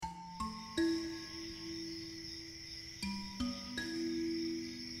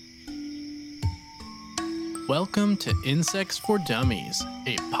Welcome to Insects for Dummies,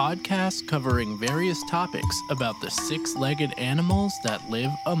 a podcast covering various topics about the six-legged animals that live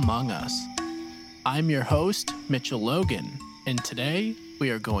among us. I'm your host, Mitchell Logan, and today we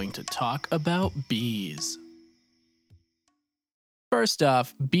are going to talk about bees. First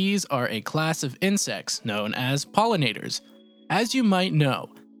off, bees are a class of insects known as pollinators. As you might know,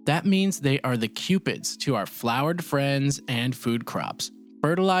 that means they are the cupids to our flowered friends and food crops,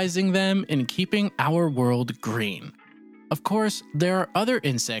 fertilizing them and keeping our world green. Of course, there are other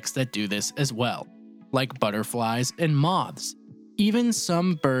insects that do this as well, like butterflies and moths. Even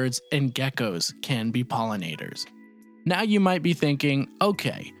some birds and geckos can be pollinators. Now you might be thinking,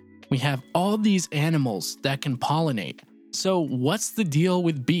 okay, we have all these animals that can pollinate, so what's the deal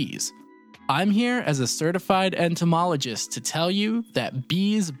with bees? I'm here as a certified entomologist to tell you that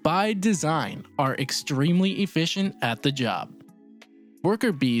bees by design are extremely efficient at the job.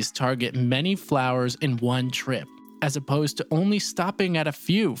 Worker bees target many flowers in one trip, as opposed to only stopping at a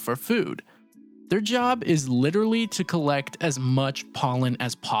few for food. Their job is literally to collect as much pollen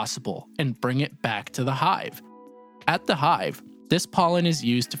as possible and bring it back to the hive. At the hive, this pollen is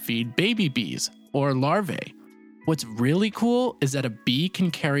used to feed baby bees, or larvae. What's really cool is that a bee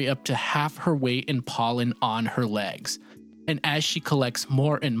can carry up to half her weight in pollen on her legs, and as she collects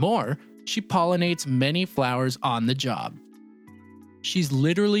more and more, she pollinates many flowers on the job. She's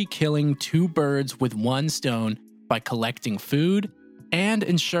literally killing two birds with one stone by collecting food and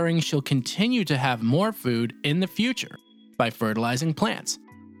ensuring she'll continue to have more food in the future by fertilizing plants.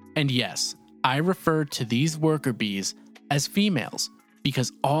 And yes, I refer to these worker bees as females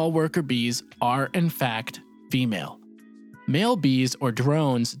because all worker bees are in fact female. Male bees or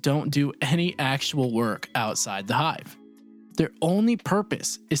drones don't do any actual work outside the hive. Their only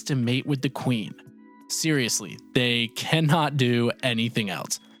purpose is to mate with the queen. Seriously, they cannot do anything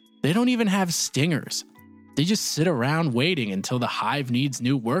else. They don't even have stingers. They just sit around waiting until the hive needs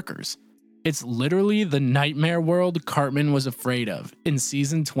new workers. It's literally the nightmare world Cartman was afraid of in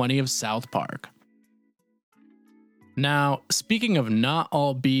season 20 of South Park. Now, speaking of not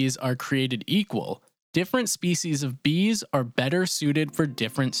all bees are created equal, different species of bees are better suited for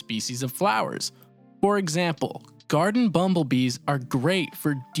different species of flowers. For example, garden bumblebees are great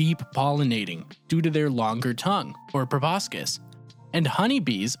for deep pollinating due to their longer tongue, or proboscis, and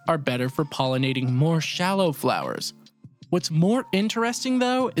honeybees are better for pollinating more shallow flowers. What's more interesting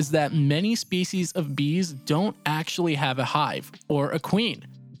though is that many species of bees don't actually have a hive or a queen.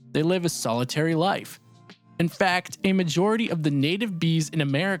 They live a solitary life. In fact, a majority of the native bees in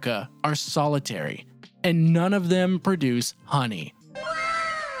America are solitary, and none of them produce honey.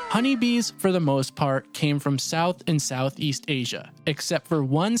 Honeybees, for the most part, came from South and Southeast Asia, except for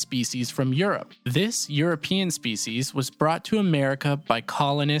one species from Europe. This European species was brought to America by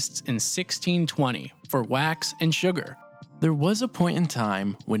colonists in 1620 for wax and sugar. There was a point in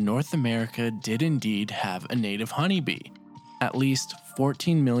time when North America did indeed have a native honeybee, at least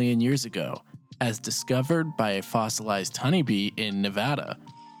 14 million years ago, as discovered by a fossilized honeybee in Nevada.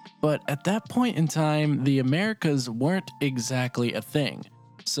 But at that point in time, the Americas weren't exactly a thing.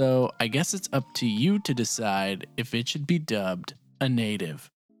 So I guess it's up to you to decide if it should be dubbed a native.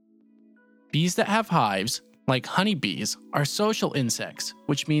 Bees that have hives, like honeybees, are social insects,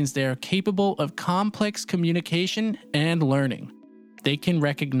 which means they are capable of complex communication and learning. They can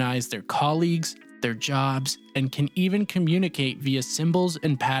recognize their colleagues, their jobs, and can even communicate via symbols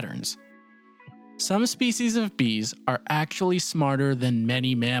and patterns. Some species of bees are actually smarter than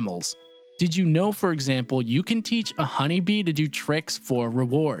many mammals. Did you know, for example, you can teach a honeybee to do tricks for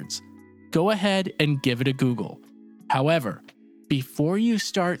rewards? Go ahead and give it a Google. However, before you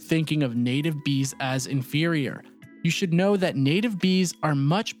start thinking of native bees as inferior, you should know that native bees are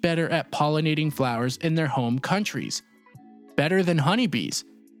much better at pollinating flowers in their home countries. Better than honeybees,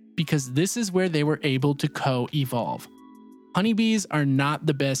 because this is where they were able to co-evolve. Honeybees are not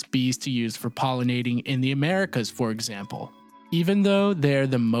the best bees to use for pollinating in the Americas, for example, even though they're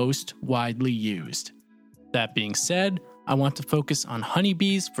the most widely used. That being said, I want to focus on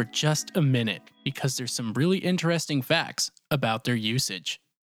honeybees for just a minute because there's some really interesting facts about their usage.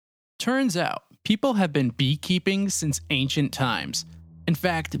 Turns out, people have been beekeeping since ancient times. In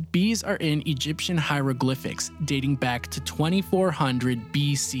fact, bees are in Egyptian hieroglyphics dating back to 2400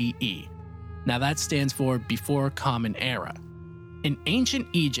 BCE. Now that stands for Before Common Era. In ancient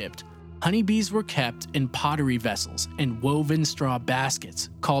Egypt, honeybees were kept in pottery vessels and woven straw baskets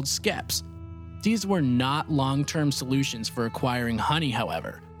called skeps. These were not long-term solutions for acquiring honey,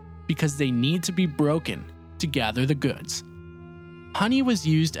 however, because they need to be broken to gather the goods. Honey was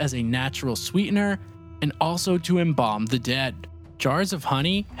used as a natural sweetener and also to embalm the dead. Jars of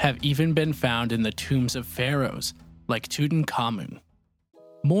honey have even been found in the tombs of pharaohs, like Tutankhamun.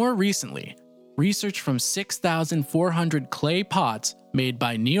 More recently, research from 6,400 clay pots made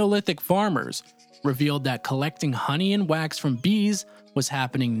by Neolithic farmers revealed that collecting honey and wax from bees was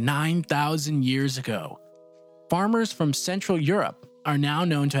happening 9,000 years ago. Farmers from Central Europe are now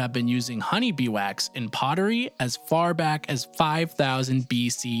known to have been using honeybee wax in pottery as far back as 5000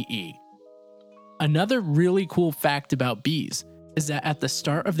 BCE. Another really cool fact about bees is that at the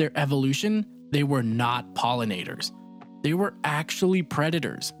start of their evolution, they were not pollinators. They were actually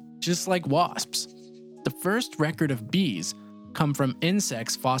predators, just like wasps. The first record of bees come from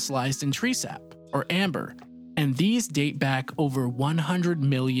insects fossilized in tree sap, or amber, and these date back over 100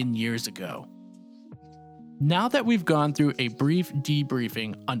 million years ago. Now that we've gone through a brief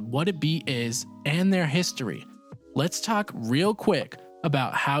debriefing on what a bee is and their history, let's talk real quick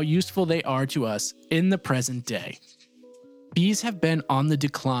about how useful they are to us in the present day. Bees have been on the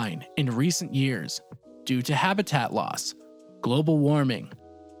decline in recent years due to habitat loss, global warming,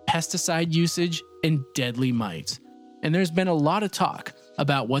 pesticide usage, and deadly mites. And there's been a lot of talk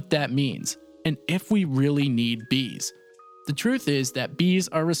about what that means and if we really need bees. The truth is that bees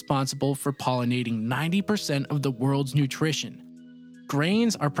are responsible for pollinating 90% of the world's nutrition.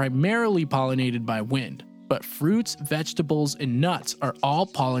 Grains are primarily pollinated by wind, but fruits, vegetables, and nuts are all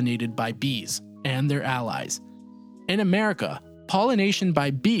pollinated by bees and their allies. In America, pollination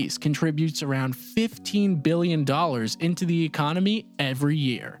by bees contributes around $15 billion into the economy every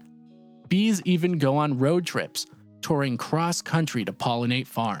year. Bees even go on road trips, touring cross-country to pollinate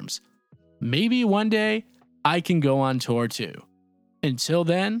farms. Maybe one day, I can go on tour too. Until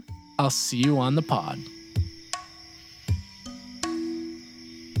then, I'll see you on the pod.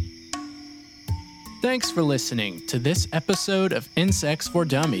 Thanks for listening to this episode of Insects for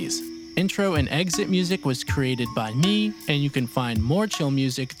Dummies. Intro and exit music was created by me, and you can find more chill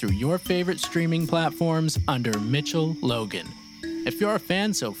music through your favorite streaming platforms under Mitchell Logan. If you're a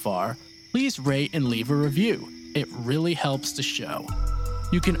fan so far, please rate and leave a review. It really helps the show.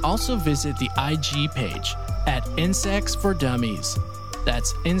 You can also visit the IG page at Insects for Dummies.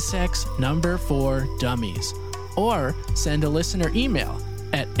 That's Insects number 4 Dummies. Or send a listener email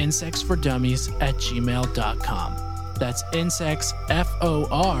at insectsfordummies@gmail.com. That's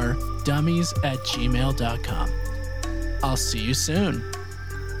insectsfordummies@gmail.com. I'll see you soon.